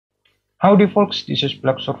Howdy folks, this is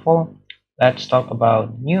BlackServal. Let's talk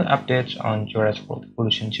about new updates on Jurassic World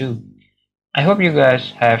Evolution 2. I hope you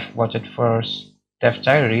guys have watched first Dev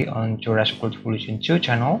Diary on Jurassic World Evolution 2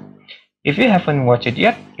 channel. If you haven't watched it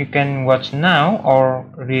yet, you can watch now or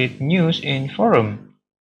read news in forum.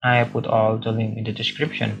 I put all the link in the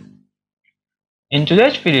description. In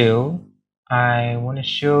today's video, I want to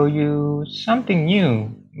show you something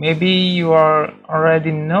new. Maybe you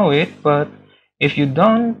already know it, but if you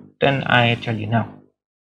don't, then I tell you now.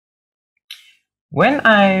 When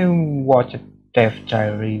I watched Dev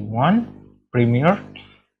Diary 1 premiere,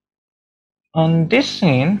 on this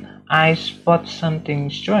scene, I spot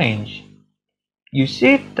something strange. You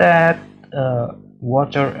see that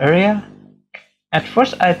water area? At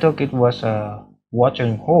first I thought it was a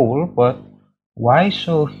watering hole, but why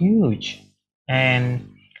so huge?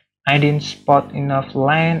 And I didn't spot enough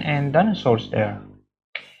land and dinosaurs there.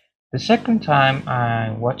 The second time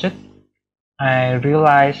I watched it, I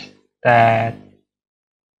realized that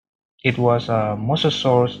it was a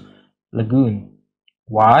MOSASAURUS lagoon.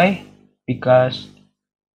 Why? Because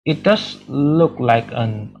it does look like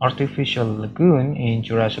an artificial lagoon in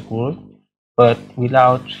Jurassic World, but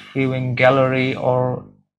without viewing gallery or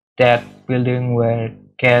that building where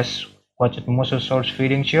guests watch MOSASAURUS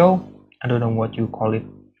feeding show. I don't know what you call it.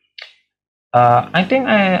 I think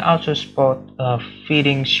I also spot a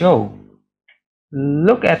feeding show.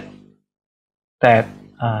 Look at that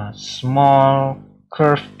small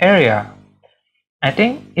curved area. I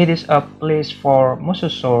think it is a place for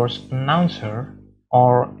MOSASAURUS announcer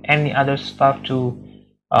or any other staff to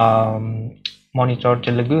monitor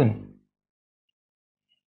the lagoon.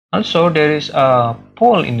 Also, there is a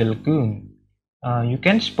pole in the lagoon. You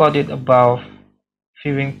can spot it above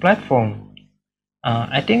viewing platform.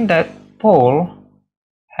 I think that pole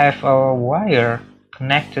have a wire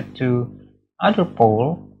connected to other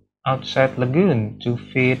pole outside lagoon to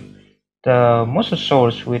feed the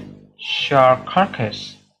MOSASAURUS with shark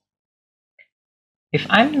carcass. If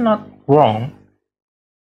I'm not wrong,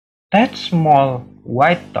 that small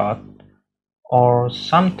white dot or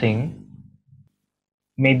something,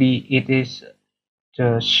 maybe it is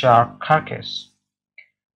the shark carcass.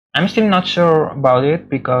 I'm still not sure about it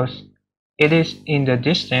because it is in the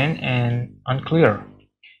distance and unclear.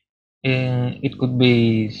 It could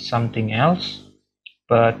be something else,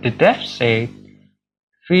 but the dev said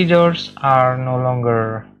feeders are no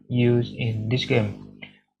longer used in this game.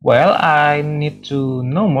 Well, I need to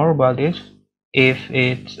know more about it, if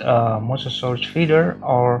it's a MOSASAURUS feeder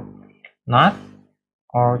or not,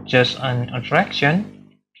 or just an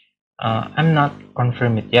attraction. I'm not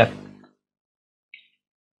confirmed it yet.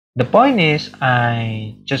 The point is,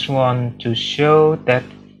 I just want to show that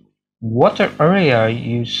water area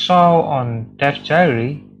you saw on Dev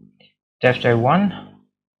Diary 1,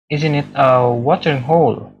 isn't it a watering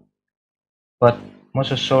hole, but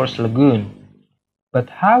MOSASAURUS lagoon. But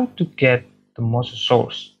how to get the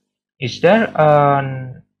MOSASAURUS? Is there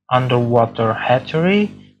an underwater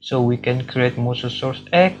hatchery so we can create MOSASAURUS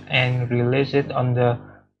egg and release it on the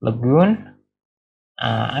lagoon?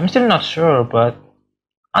 I'm still not sure, but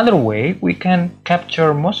other way we can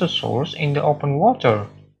capture MOSASAURUS in the open water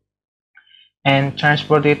and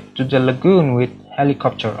transport it to the lagoon with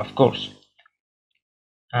helicopter, of course.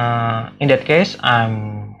 In that case,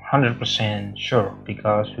 I'm 100% sure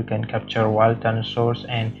because we can capture wild dinosaurs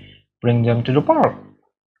and bring them to the park.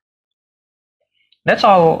 That's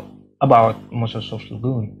all about MOSASAURUS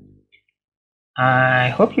Lagoon. I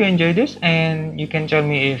hope you enjoyed this, and you can tell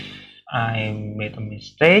me if I made a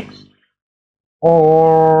mistake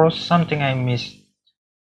or something I missed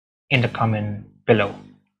in the comment below.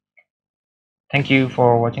 Thank you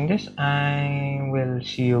for watching this. I will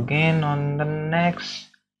see you again on the next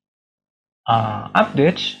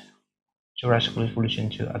updates, Jurassic World Evolution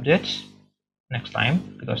 2 updates next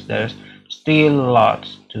time, because there's still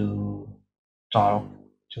lots to talk,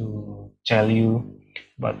 to tell you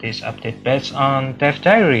about this update based on Dev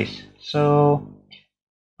Diaries. So,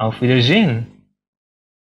 auf Wiedersehen!